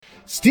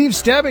Steve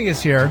Stebbing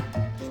is here.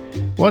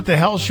 What the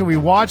hell should we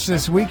watch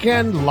this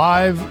weekend?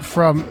 Live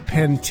from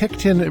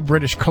Penticton,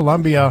 British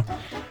Columbia.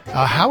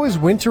 How is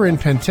winter in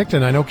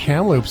Penticton? I know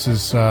Kamloops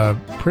is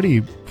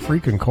pretty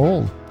freaking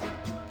cold.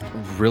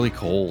 Really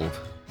cold.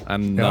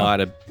 I'm not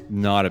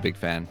a big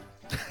fan.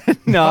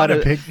 Not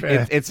a big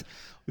fan. It's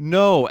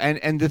no,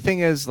 and the thing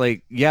is,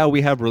 like, yeah,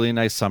 we have really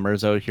nice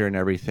summers out here and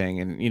everything,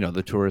 and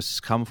the tourists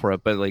come for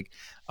it. But like,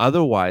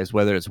 otherwise,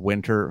 whether it's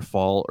winter,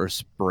 fall, or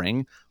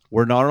spring,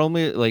 we're not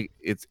only like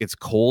it's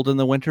cold in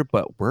the winter,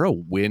 but we're a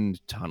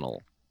wind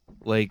tunnel.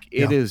 Like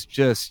it is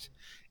just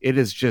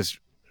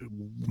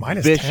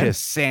minus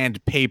vicious 10.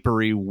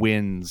 Sandpapery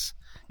winds.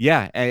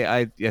 Yeah,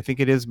 I think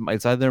it is.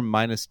 It's either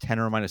minus 10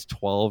 or mince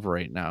 12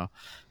 right now.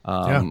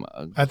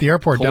 At the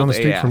airport down the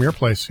street from your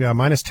place. Yeah,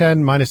 minus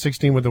 10, minus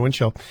 16 with the wind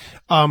chill.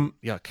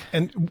 Yuck.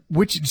 And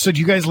so do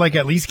you guys like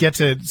at least get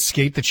to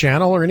skate the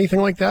channel or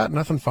anything like that?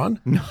 Nothing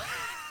fun? No.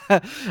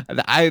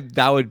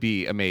 That would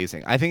be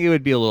amazing. I think it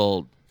would be a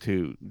little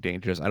too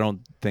dangerous. I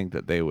don't think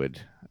that they would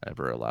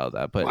ever allow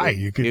that. But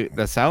why?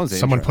 That sounds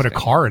someone put a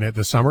car in it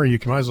this summer. You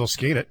might as well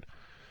skate it.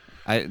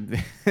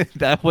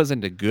 That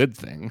wasn't a good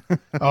thing.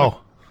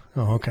 Oh,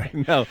 okay.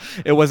 No,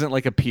 it wasn't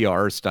like a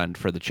PR stunt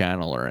for the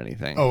channel or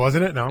anything. Oh,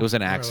 wasn't it? No, it was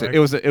an accident.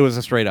 It was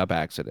a straight up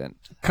accident.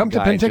 Come to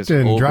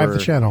Penticton, drive the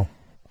channel.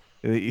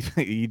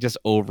 He just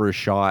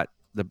overshot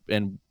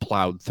and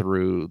plowed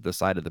through the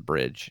side of the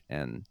bridge,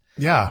 and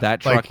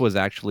that truck was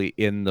actually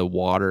in the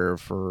water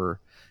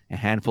for a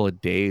handful of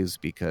days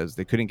because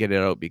they couldn't get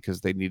it out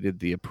because they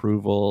needed the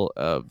approval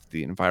of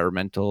the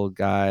environmental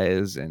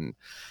guys, and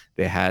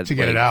they had to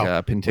get it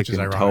out.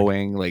 Penticton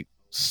towing, like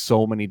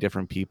so many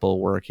different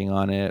people working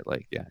on it.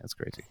 Like, yeah, it's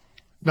crazy.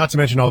 Not to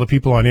mention all the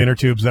people on inner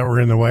tubes that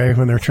were in the way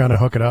when they were trying to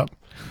hook it up.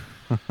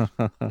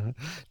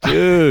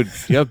 Dude,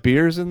 you have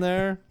beers in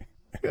there?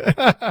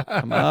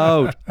 I'm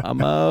out.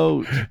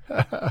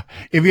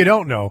 If you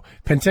don't know,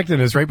 Penticton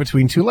is right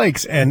between two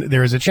lakes, and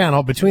there is a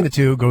channel between the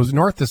two, goes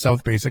north to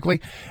south, basically.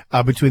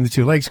 Between the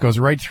two lakes, goes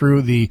right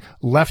through the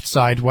west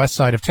side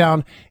of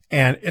town,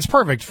 and it's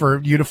perfect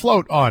for you to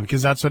float on,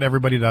 because that's what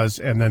everybody does,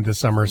 and then this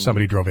summer,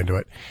 somebody drove into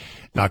it.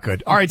 Not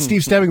good. All right,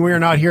 Steve Stebbing, we are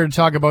not here to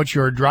talk about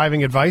your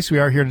driving advice. We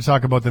are here to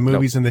talk about the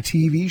movies and the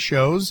TV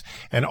shows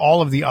and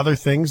all of the other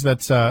things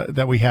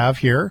that we have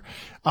here.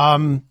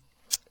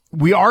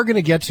 We are going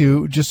to get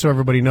to, just so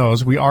everybody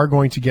knows, we are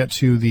going to get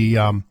to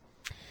the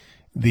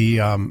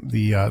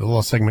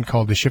little segment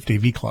called the Shift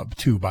AV Club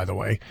too, by the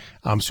way.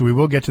 So we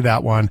will get to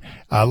that one.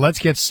 Let's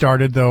get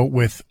started though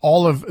with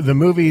all of the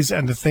movies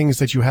and the things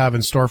that you have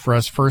in store for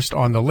us. First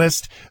on the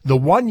list, the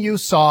one you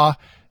saw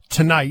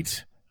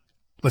tonight.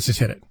 Let's just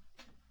hit it.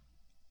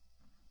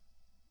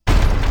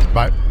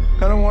 Bye.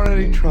 I don't want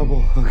any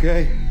trouble,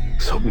 okay?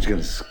 Someone's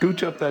gonna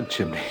scooch up that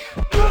chimney.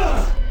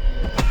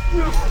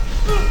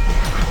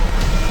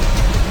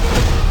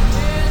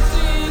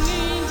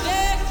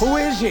 Who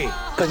is he?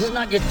 Because he's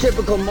not your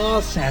typical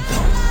mall Santa.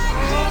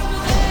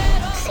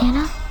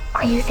 Santa,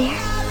 are you there?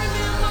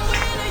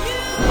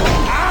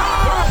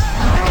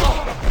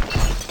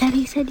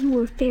 Daddy said you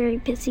were very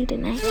busy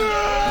tonight.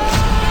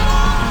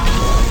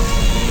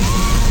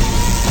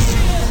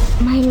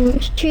 My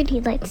name's Trudy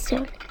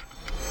Lightstone.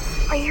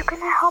 Are you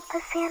gonna help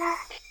us, Santa?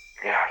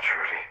 Yeah,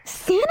 Trudy.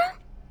 Santa?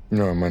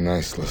 You're on my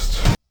nice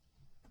list.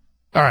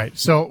 All right,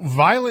 so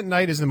Violent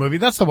Night is the movie.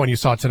 That's the one you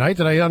saw tonight.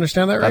 Did I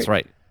understand that right? That's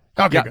right.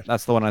 Okay, yeah, good.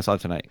 That's the one I saw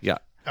tonight. Yeah.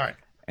 All right.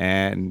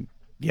 And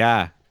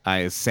yeah,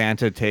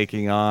 Santa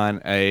taking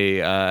on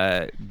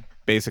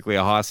basically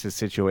a hostage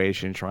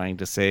situation, trying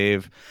to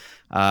save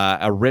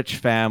a rich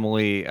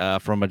family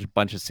from a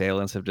bunch of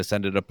assailants have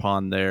descended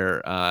upon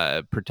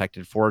their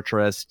protected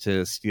fortress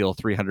to steal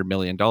 $300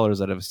 million out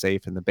of a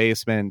safe in the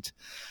basement.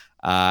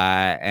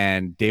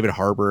 And David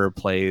Harbour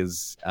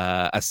plays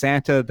a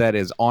Santa that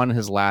is on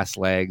his last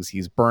legs.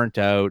 He's burnt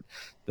out.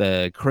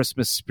 The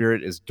Christmas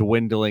spirit is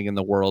dwindling in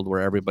the world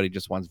where everybody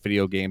just wants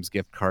video games,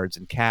 gift cards,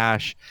 and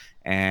cash.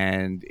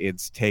 And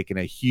it's taken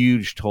a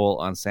huge toll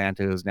on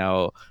Santa, who's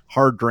now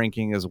hard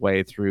drinking his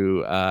way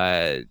through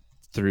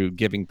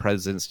giving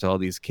presents to all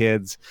these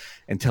kids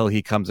until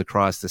he comes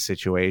across the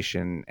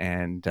situation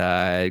and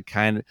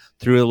kind of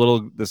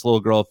through this little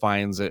girl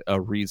finds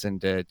a reason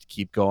to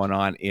keep going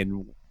on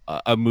in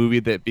a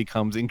movie that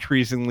becomes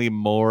increasingly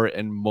more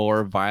and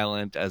more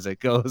violent as it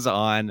goes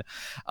on.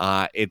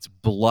 It's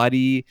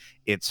bloody,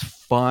 it's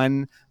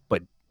fun,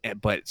 but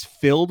it's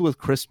filled with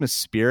Christmas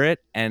spirit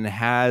and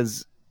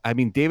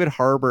David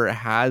Harbour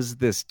has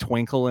this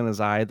twinkle in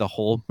his eye the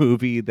whole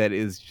movie that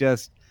is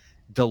just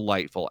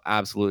delightful,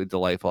 absolutely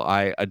delightful.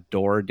 I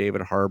adore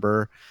David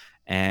Harbour,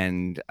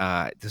 and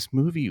this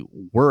movie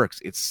works.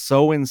 It's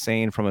so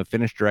insane from a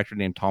Finnish director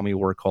named Tommi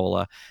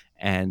Wirkola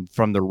and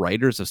from the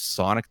writers of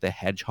Sonic the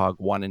Hedgehog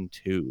 1 and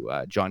 2,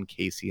 John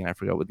Casey, and I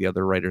forgot what the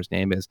other writer's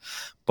name is.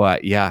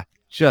 But yeah,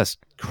 just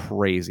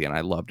crazy, and I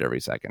loved every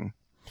second.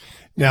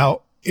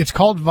 Now, it's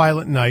called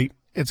Violent Night.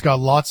 It's got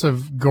lots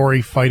of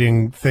gory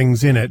fighting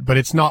things in it, but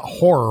it's not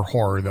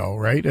horror though,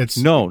 right? It's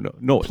no,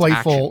 playful, it's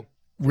action.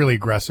 Really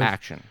aggressive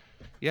Action.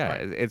 Yeah,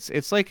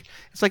 it's like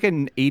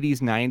an 80s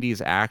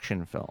 90s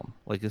action film.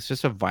 Like it's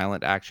just a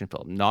violent action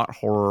film, not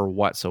horror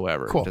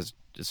whatsoever. Cool.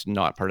 It's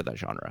not part of that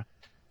genre.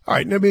 All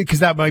right, because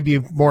that might be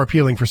more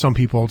appealing for some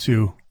people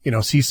to,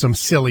 see some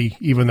silly,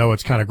 even though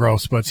it's kind of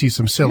gross, but see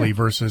some silly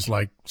versus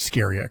like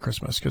scary at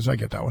Christmas, because I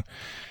get that one.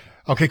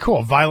 Okay,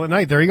 cool. Violent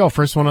Night. There you go.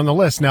 First one on the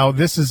list. Now,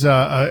 this is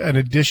an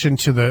addition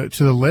to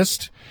the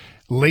list.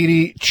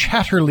 Lady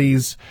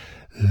Chatterley's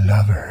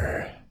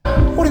Lover.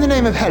 What in the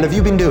name of hell have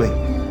you been doing?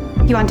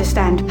 You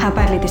understand how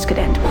badly this could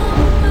end.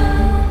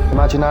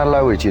 Imagine how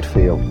lowered you'd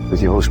feel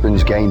with your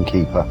husband's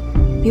gamekeeper.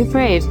 You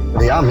afraid?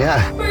 I am,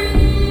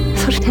 yeah.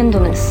 Such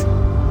tenderness.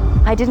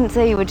 I didn't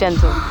say you were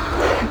gentle.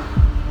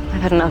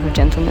 I've had enough of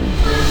gentlemen.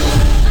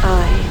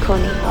 I,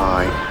 Connie.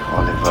 I,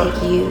 Oliver.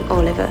 Take you,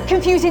 Oliver.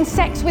 Confusing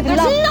sex with love.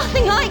 There's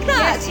nothing like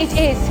that! Yes, it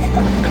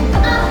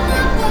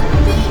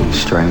is.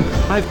 Strength.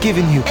 I've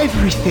given you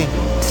everything.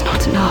 It's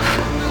not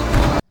enough.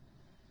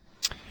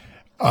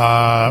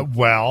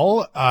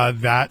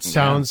 That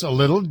sounds a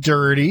little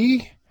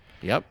dirty.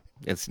 Yep.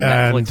 It's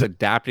Netflix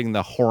adapting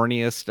the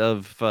horniest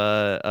of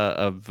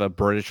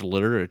British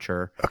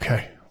literature.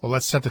 Okay. Well,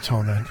 let's set the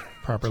tone then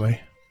properly.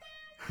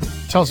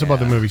 Tell us about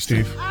the movie,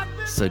 Steve.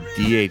 So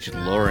D.H.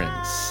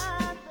 Lawrence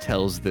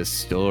tells this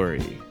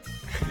story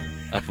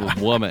of a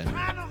woman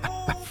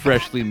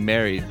freshly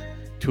married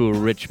to a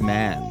rich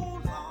man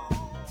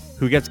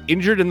who gets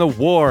injured in the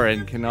war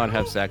and cannot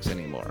have sex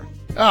anymore.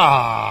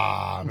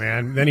 Ah,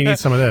 man. Then he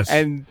needs some of this.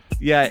 And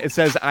yeah, it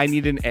says I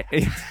need an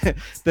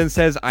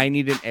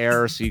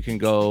heir so you can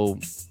go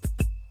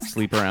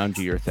sleep around,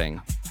 do your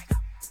thing.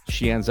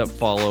 She ends up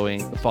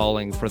falling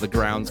for the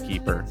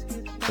groundskeeper,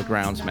 the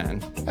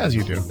groundsman. As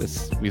you do.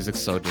 This music's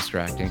so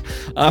distracting.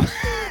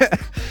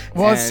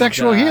 It's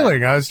sexual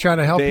healing. I was trying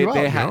to help you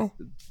out.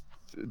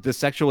 The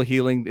sexual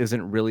healing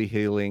isn't really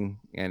healing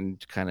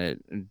and kind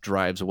of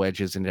drives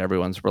wedges into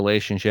everyone's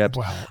relationship.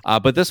 Wow.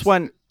 But this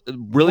one,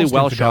 really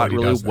well shot,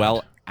 really does that.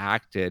 well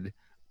acted.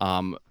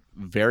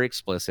 Very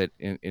explicit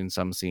in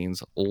some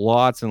scenes.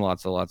 Lots and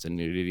lots of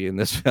nudity in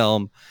this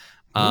film.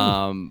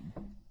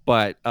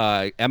 But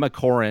Emma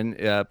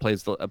Corrin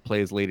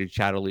plays Lady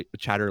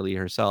Chatterley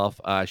herself.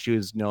 She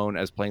was known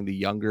as playing the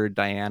younger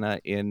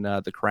Diana in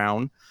The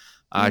Crown.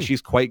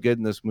 She's quite good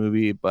in this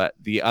movie. But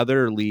the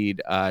other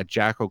lead,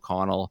 Jack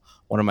O'Connell,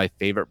 one of my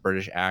favorite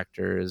British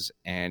actors,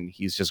 and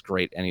he's just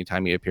great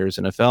anytime he appears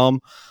in a film.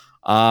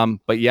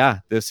 But yeah,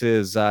 this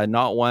is not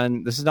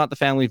the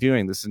family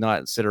viewing. This is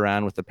not sit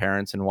around with the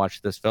parents and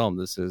watch this film.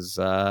 This is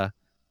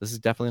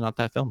definitely not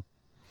that film.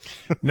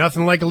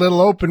 Nothing like a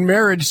little open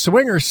marriage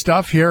swinger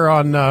stuff here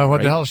on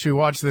What the Hell Should We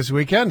Watch This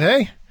Weekend,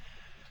 hey?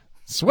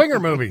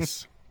 Swinger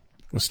movies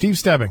with Steve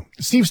Stebbing.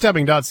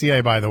 SteveStebbing.ca,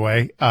 by the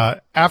way.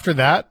 After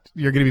that,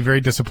 you're going to be very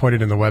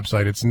disappointed in the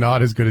website. It's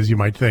not as good as you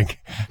might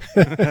think.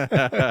 It's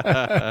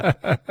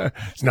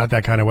not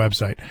that kind of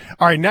website.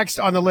 All right, next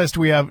on the list,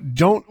 we have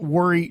Don't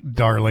Worry,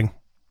 Darling.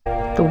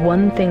 The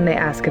one thing they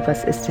ask of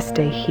us is to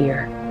stay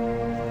here,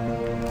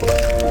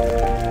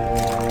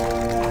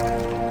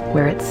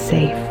 where it's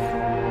safe.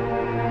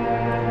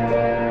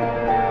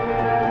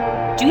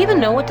 Do you even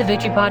know what the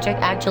Victory Project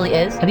actually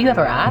is? Have you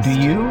ever asked? Do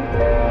you?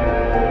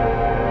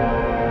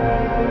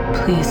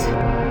 Please.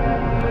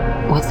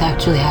 What's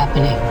actually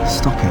happening?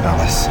 Stop it,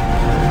 Alice.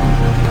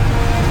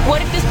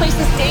 What if this place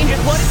is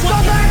dangerous? What if...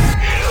 Stop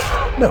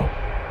it! No.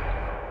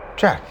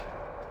 Jack,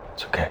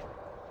 it's okay.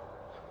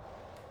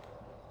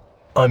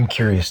 I'm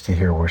curious to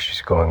hear where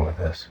she's going with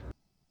this.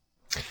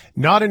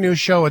 Not a new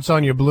show. It's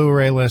on your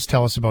Blu-ray list.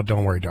 Tell us about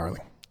Don't Worry,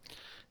 Darling.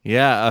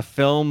 Yeah, a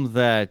film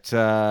that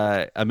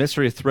a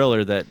mystery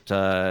thriller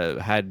that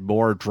had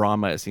more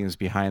drama, it seems,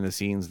 behind the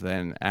scenes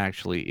than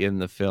actually in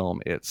the film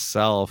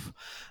itself.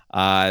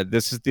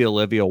 This is the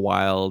Olivia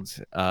Wilde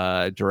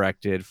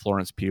directed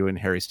Florence Pugh and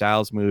Harry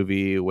Styles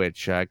movie,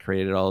 which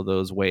created all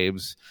those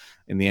waves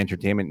in the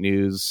entertainment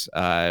news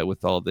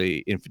with all the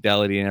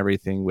infidelity and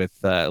everything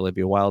with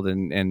Olivia Wilde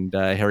and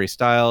Harry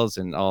Styles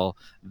and all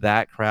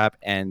that crap.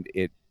 And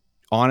it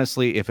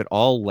honestly, if it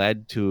all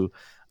led to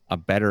a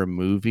better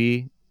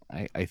movie,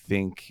 I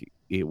think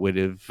it would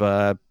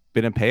have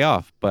been a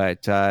payoff.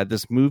 But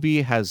this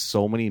movie has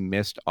so many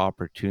missed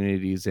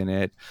opportunities in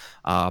it,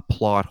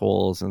 plot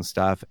holes and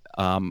stuff.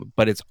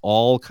 But it's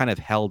all kind of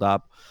held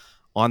up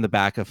on the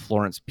back of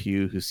Florence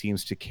Pugh, who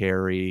seems to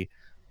carry,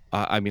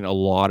 a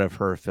lot of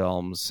her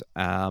films.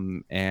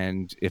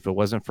 And if it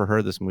wasn't for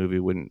her, this movie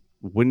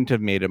wouldn't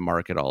have made a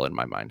mark at all in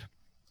my mind.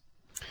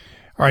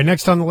 All right,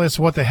 next on the list,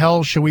 What the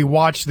Hell Should We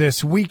Watch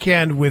This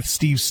Weekend with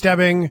Steve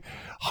Stebbing?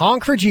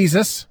 Honk for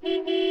Jesus.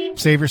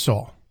 Save your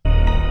soul.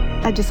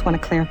 I just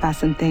want to clarify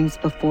some things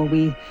before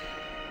we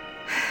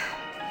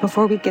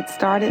get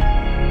started.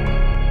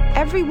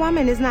 Every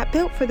woman is not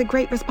built for the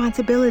great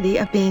responsibility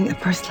of being a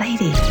first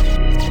lady.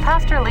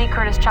 Pastor Lee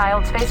Curtis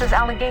Childs faces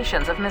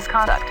allegations of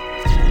misconduct.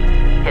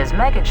 His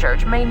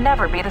megachurch may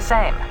never be the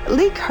same.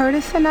 Lee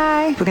Curtis and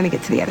we're going to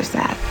get to the other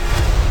side.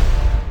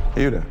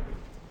 You there?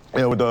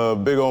 Yeah, with the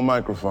big old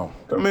microphone.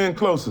 Come in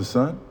closer,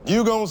 son.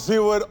 You gonna see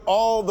what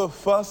all the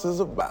fuss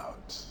is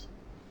about.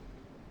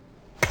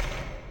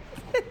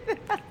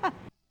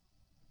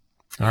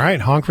 All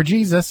right, honk for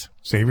Jesus.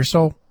 Save your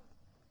soul.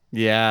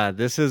 Yeah,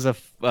 this is a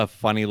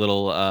funny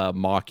little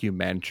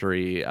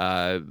mockumentary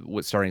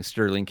starring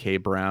Sterling K.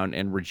 Brown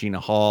and Regina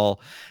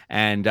Hall.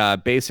 And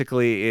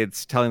basically,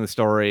 it's telling the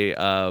story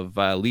of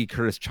Lee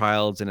Curtis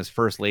Childs and his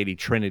First Lady,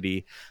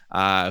 Trinity,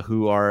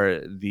 who are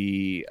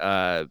they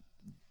are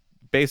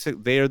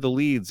the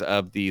leads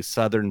of the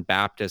Southern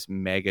Baptist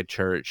mega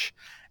church.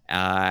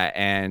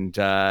 And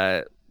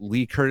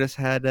Lee Curtis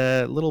had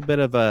a little bit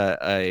of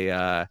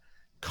a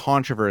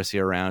controversy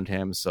around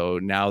him, so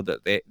now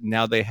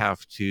they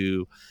have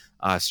to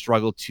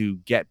struggle to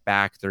get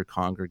back their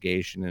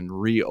congregation and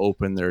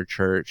reopen their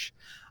church,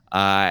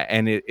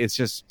 and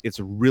it's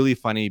really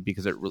funny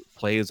because it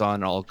plays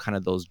on all kind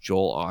of those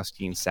Joel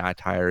Osteen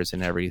satires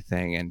and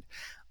everything, and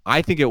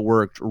I think it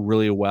worked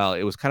really well.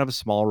 It was kind of a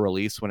small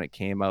release when it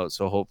came out,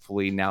 so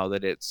hopefully now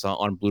that it's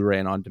on Blu-ray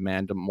and on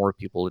demand, more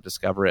people will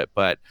discover it.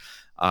 But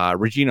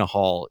Regina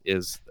Hall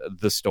is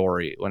the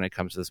story when it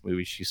comes to this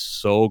movie. She's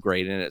so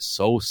great in it,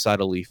 so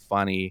subtly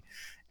funny,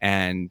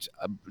 and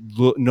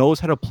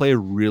knows how to play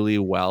really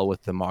well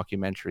with the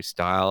mockumentary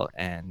style,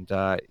 and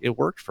it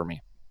worked for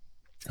me.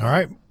 All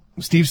right.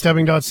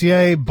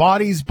 SteveStebbing.ca.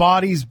 Bodies,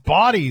 Bodies,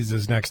 Bodies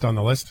is next on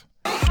the list.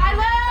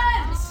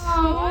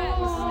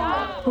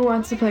 Who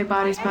wants to play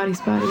Bodies, Bodies,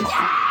 Bodies?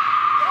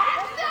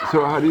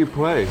 So how do you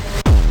play?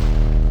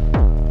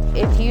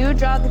 If you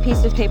draw the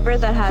piece of paper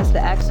that has the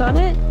X on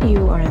it,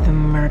 You are the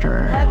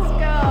murderer. let's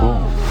go.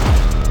 Cool.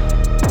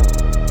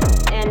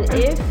 And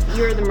if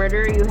you're the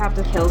murderer, you have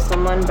to kill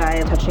someone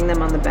by touching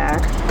them on the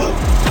back.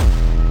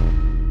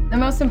 The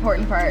most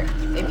important part,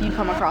 if you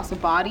come across a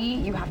body,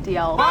 you have to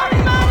yell, Body,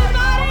 body,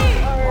 body!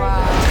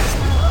 Wow.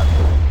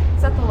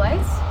 Is that the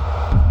lights?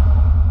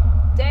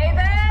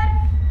 David?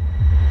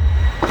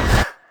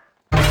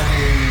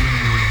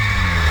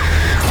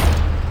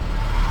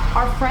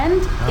 Our friend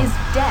is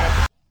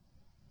dead.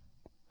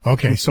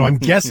 Okay, so I'm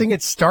guessing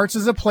it starts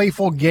as a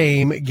playful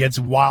game, it gets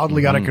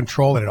wildly out of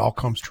control, and it all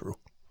comes true.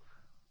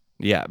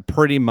 Yeah,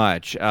 pretty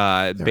much.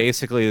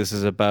 Basically, this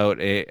is about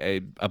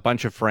a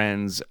bunch of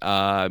friends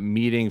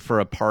meeting for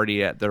a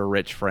party at their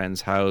rich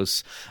friend's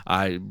house,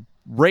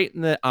 right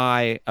in the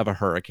eye of a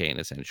hurricane,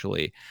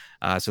 essentially.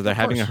 So they're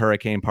having a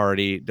hurricane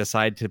party,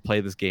 decide to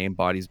play this game,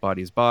 Bodies,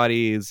 Bodies,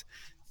 Bodies.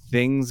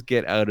 Things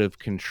get out of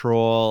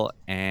control,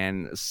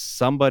 and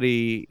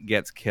somebody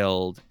gets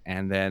killed,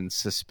 and then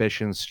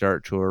suspicions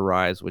start to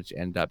arise, which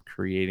end up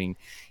creating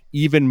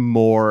even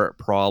more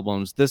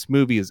problems. This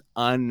movie is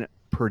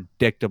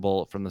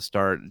unpredictable from the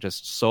start,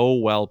 just so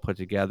well put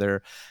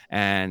together.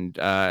 And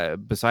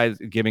besides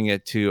giving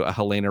it to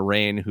Helena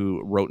Rain,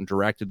 who wrote and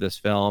directed this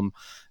film,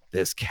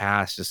 this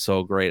cast is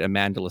so great.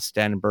 Amanda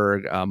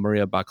Stenberg,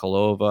 Maria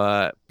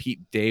Bakalova, Pete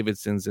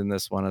Davidson's in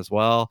this one as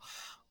well.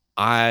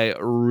 I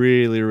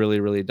really, really,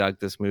 really dug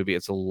this movie.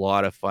 It's a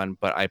lot of fun,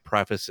 but I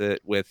preface it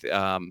with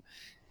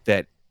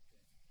that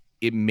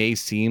it may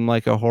seem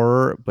like a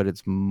horror, but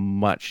it's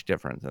much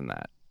different than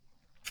that.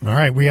 All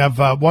right, we have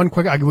one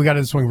quick. We got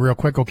to swing real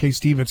quick. Okay,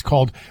 Steve, it's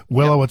called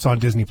Willow. Yep. It's on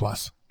Disney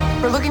Plus.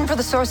 We're looking for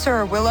the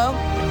sorcerer Willow.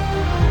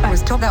 I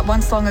was told that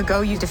once long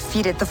ago you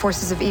defeated the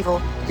forces of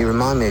evil. You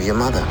remind me of your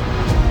mother.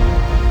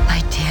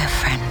 My dear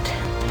friend,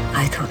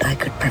 I thought I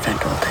could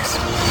prevent all this.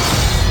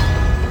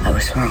 I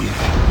was wrong.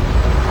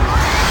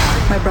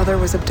 My brother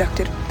was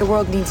abducted. The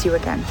world needs you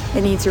again.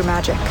 It needs your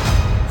magic.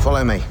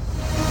 Follow me.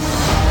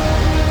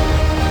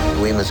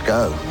 We must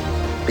go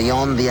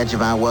beyond the edge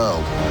of our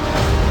world,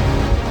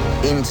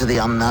 into the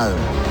unknown.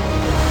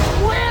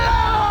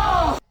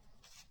 Willow!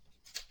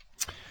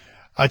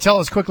 Tell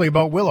us quickly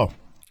about Willow.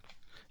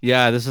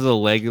 Yeah, this is a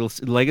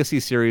legacy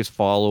series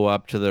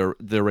follow-up to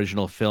the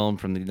original film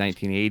from the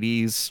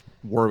 1980s.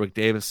 Warwick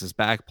Davis is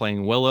back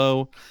playing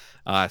Willow.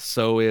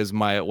 So is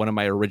one of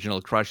my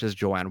original crushes,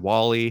 Joanne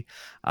Whalley.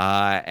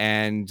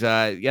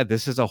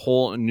 This is a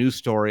whole new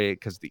story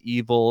because the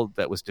evil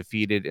that was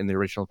defeated in the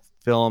original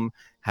film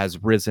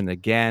has risen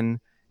again,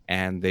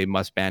 and they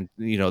must band.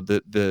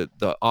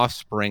 The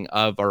offspring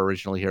of our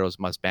original heroes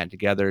must band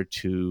together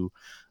to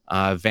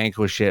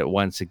vanquish it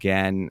once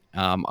again.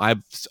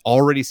 I've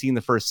already seen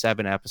the first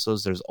 7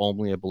 episodes. There's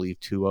only, I believe,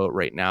 2 out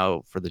right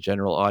now for the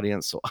general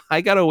audience, so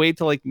I gotta wait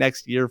till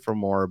next year for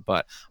more.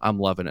 But I'm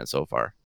loving it so far.